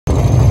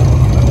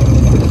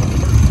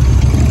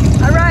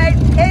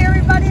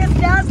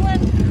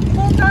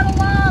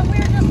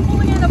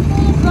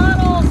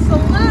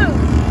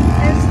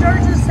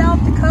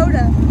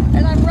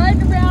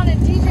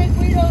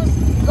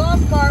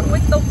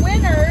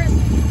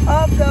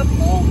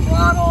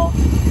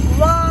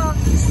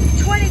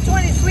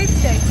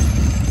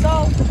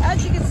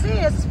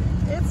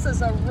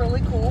a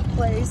really cool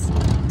place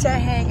to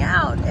hang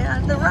out.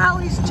 And the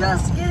rally's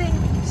just getting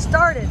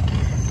started.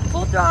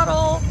 Full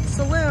Throttle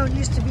Saloon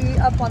used to be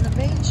up on the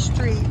main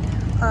street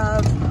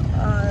of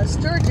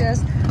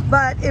Sturgis,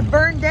 but it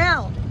burned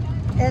down.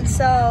 And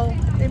so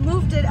they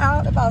moved it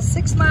out about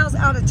 6 miles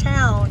out of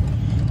town.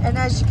 And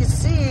as you can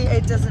see,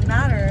 it doesn't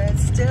matter.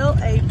 It's still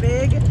a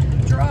big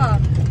draw.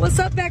 What's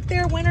up back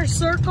there, Winter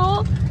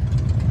Circle?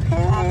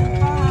 Hey,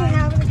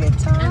 having a good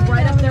time. And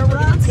right up there, we're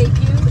going to take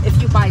you,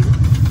 if you buy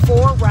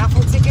 4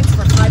 raffle tickets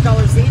for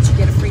 $5 each, you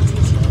get a free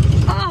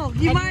t-shirt. Oh,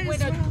 you might as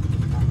well.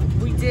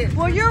 We did.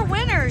 Well, you're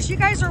winners. You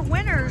guys are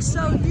winners,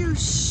 so you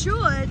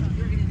should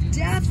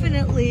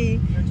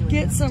definitely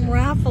get some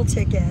raffle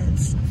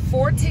tickets.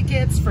 4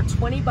 tickets for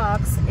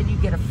 $20, and you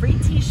get a free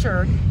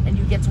t-shirt, and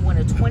you get to win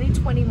a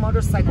 2020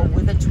 motorcycle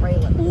with a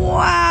trailer.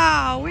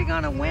 Wow, we're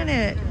gonna win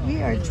it.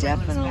 We are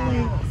definitely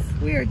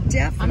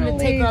I'm gonna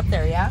take her up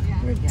there, yeah?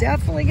 We're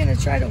definitely gonna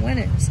try to win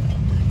it. So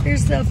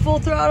here's the Full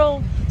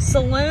Throttle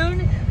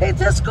Saloon. Hey,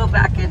 let's go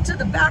back into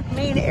the back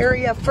main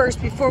area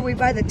first before we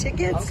buy the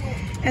tickets. Okay.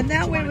 And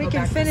that way we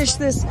can finish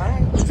this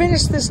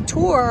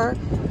tour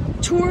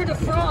de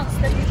France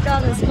that we've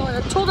got us going.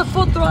 A tour de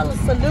Full Throttle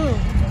Saloon.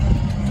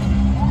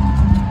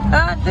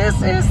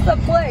 This is the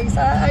place.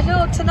 I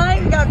know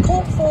tonight we got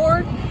Colt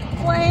Ford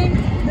playing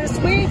this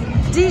week.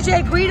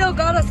 DJ Guido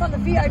got us on the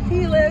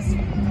VIP list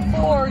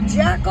for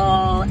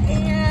Jackal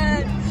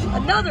and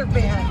another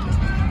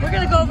band. We're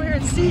gonna go over here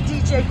and see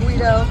DJ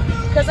Guido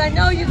because I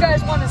know you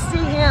guys want to see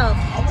him.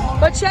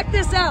 But check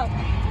this out.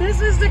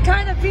 This is the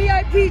kind of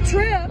VIP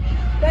trip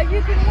that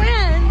you can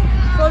win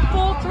from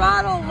Full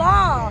Throttle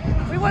Law.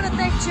 We want to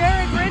thank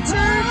Jared Richards.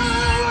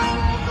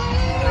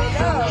 There we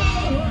go.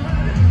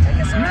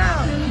 Take us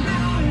around.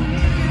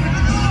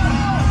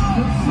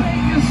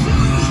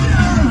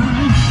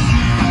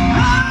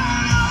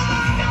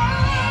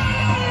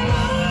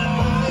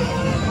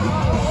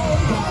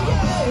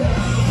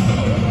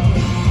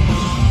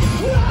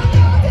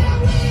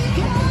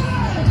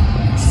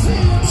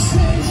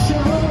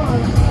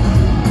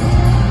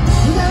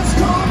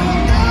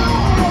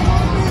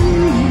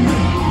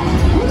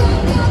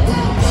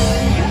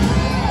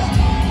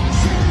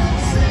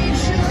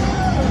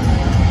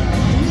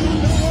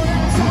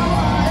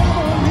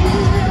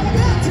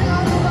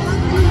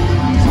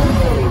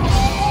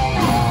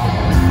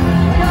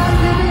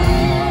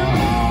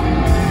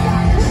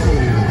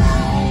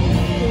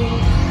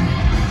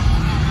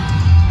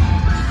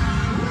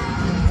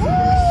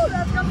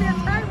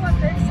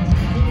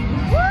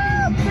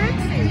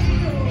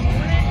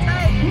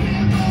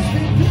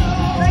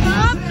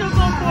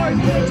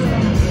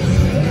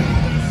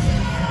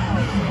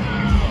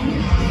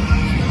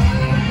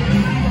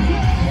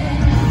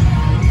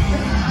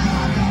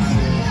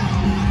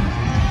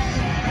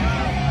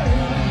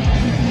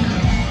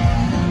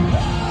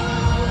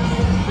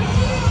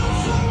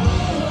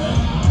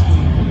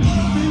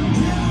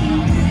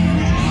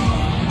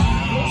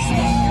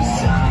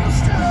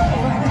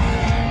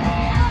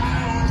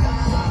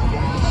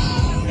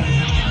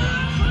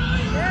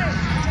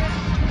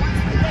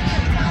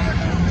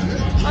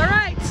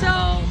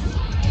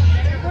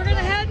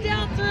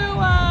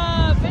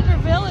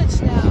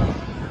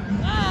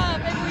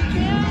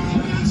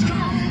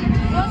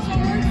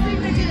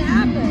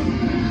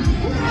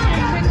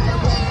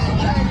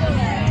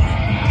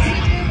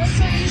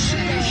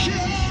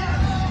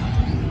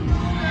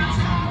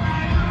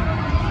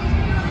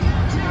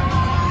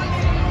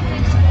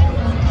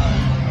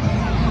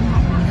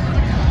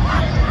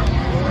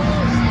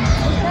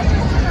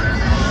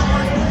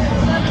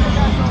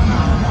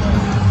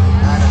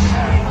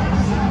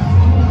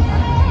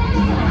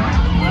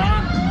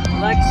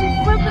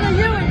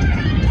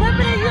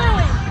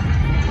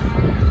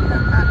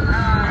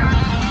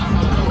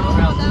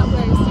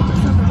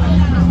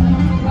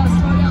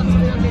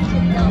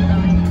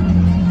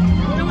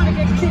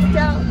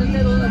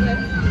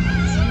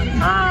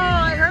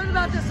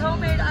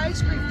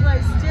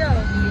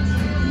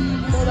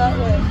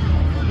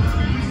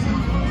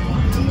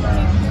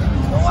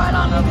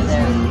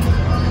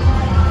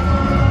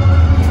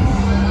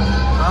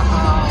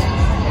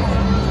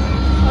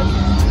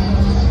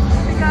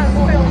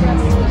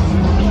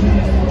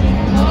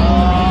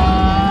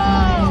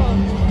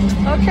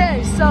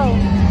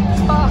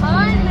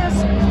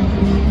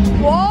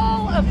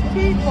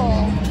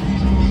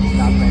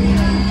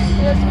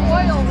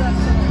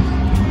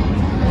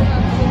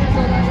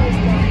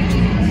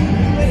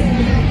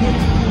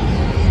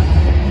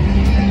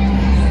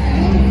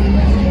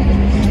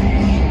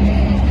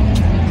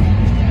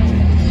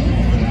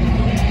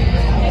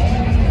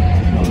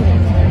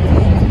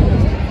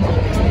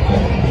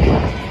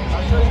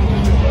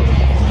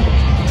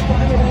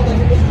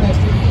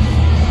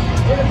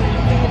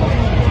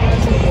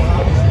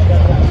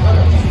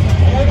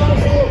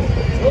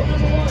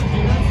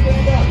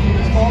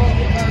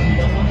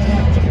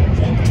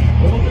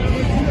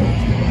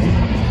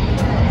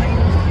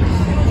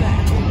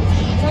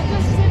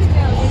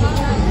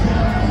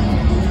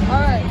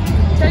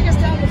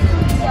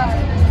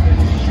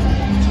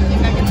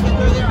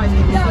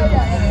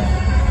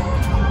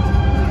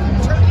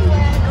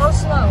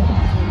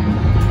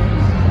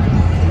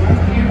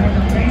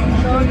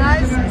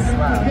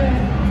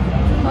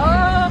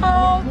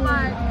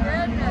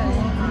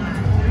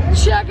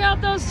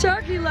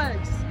 turkey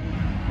legs.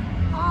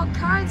 All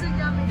kinds of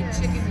yumminess.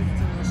 The chicken is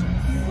delicious.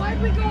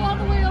 Why'd we go all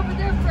the way over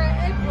there for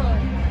April?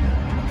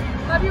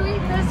 Have you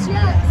eaten this yet?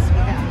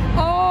 Yeah.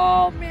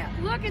 Oh man,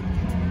 look at,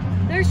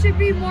 there should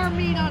be more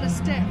meat on a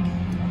stick.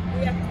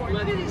 We have corn.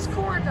 Look at these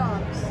corn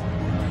dogs.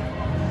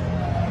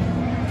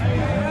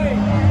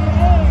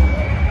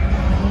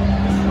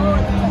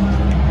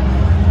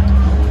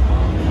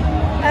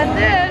 And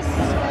this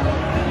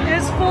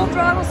is Full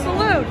Throttle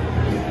Saloon.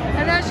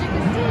 And as you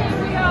can see,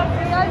 we have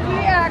VIP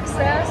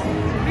access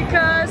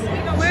because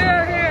we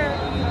are here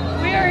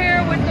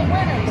with the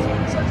winners.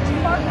 So just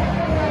park the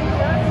thing right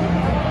here and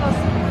we'll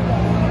see you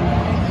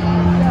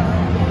guys.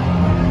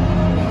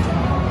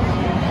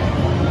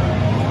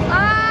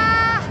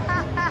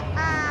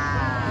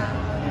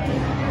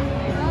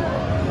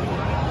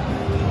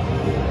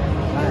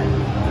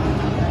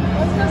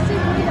 Let's go see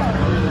Guido.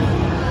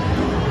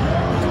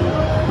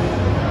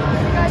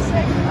 You guys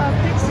take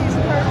Pixie's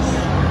purse.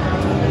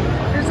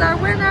 Here's our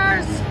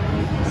winners.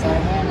 Here's our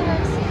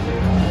winners.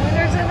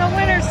 Winners in the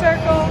winner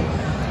circle.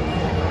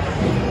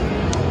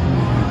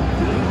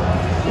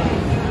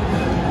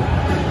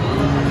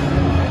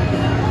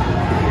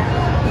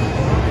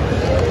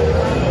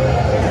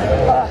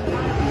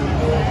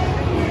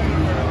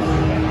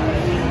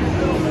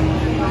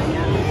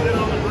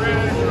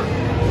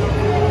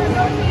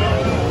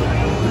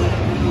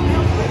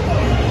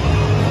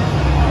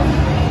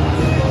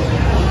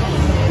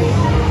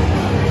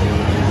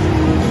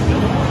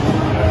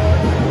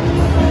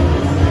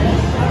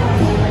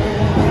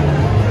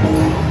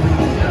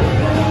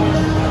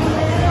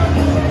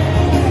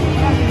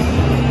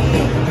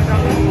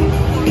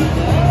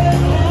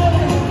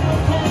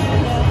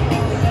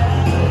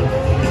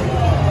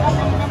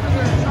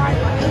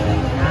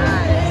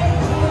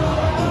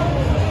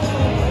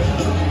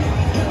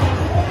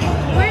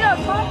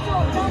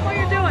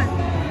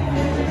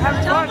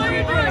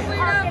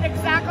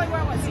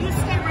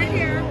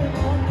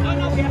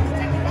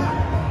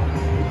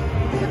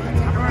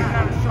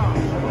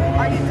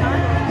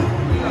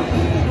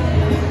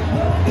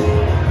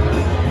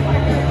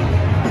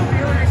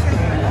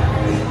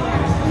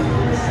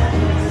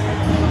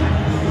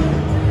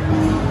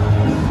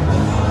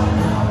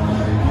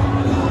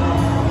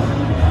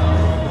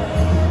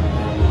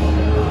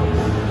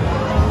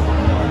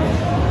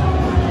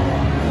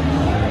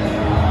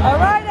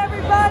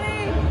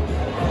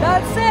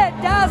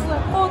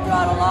 Full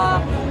Throttle Law.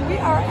 We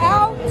are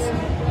out.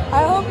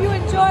 I hope you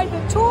enjoyed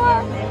the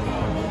tour,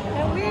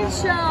 and we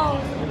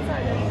shall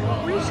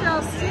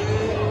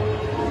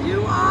see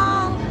you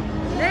all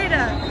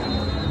later.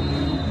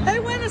 Hey,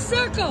 win a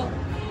circle.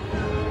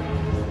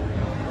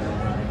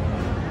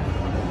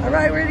 All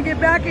right, we're gonna get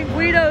back in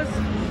Guido's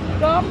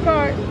golf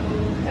cart,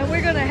 and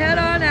we're gonna head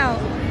on out.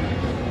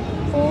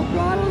 Full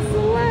Throttle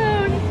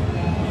Saloon.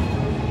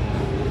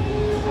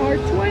 Our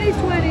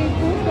 2020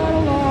 Full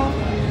Throttle Law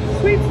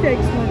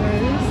sweepstakes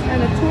winners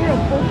and a tour of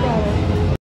Full Throttle.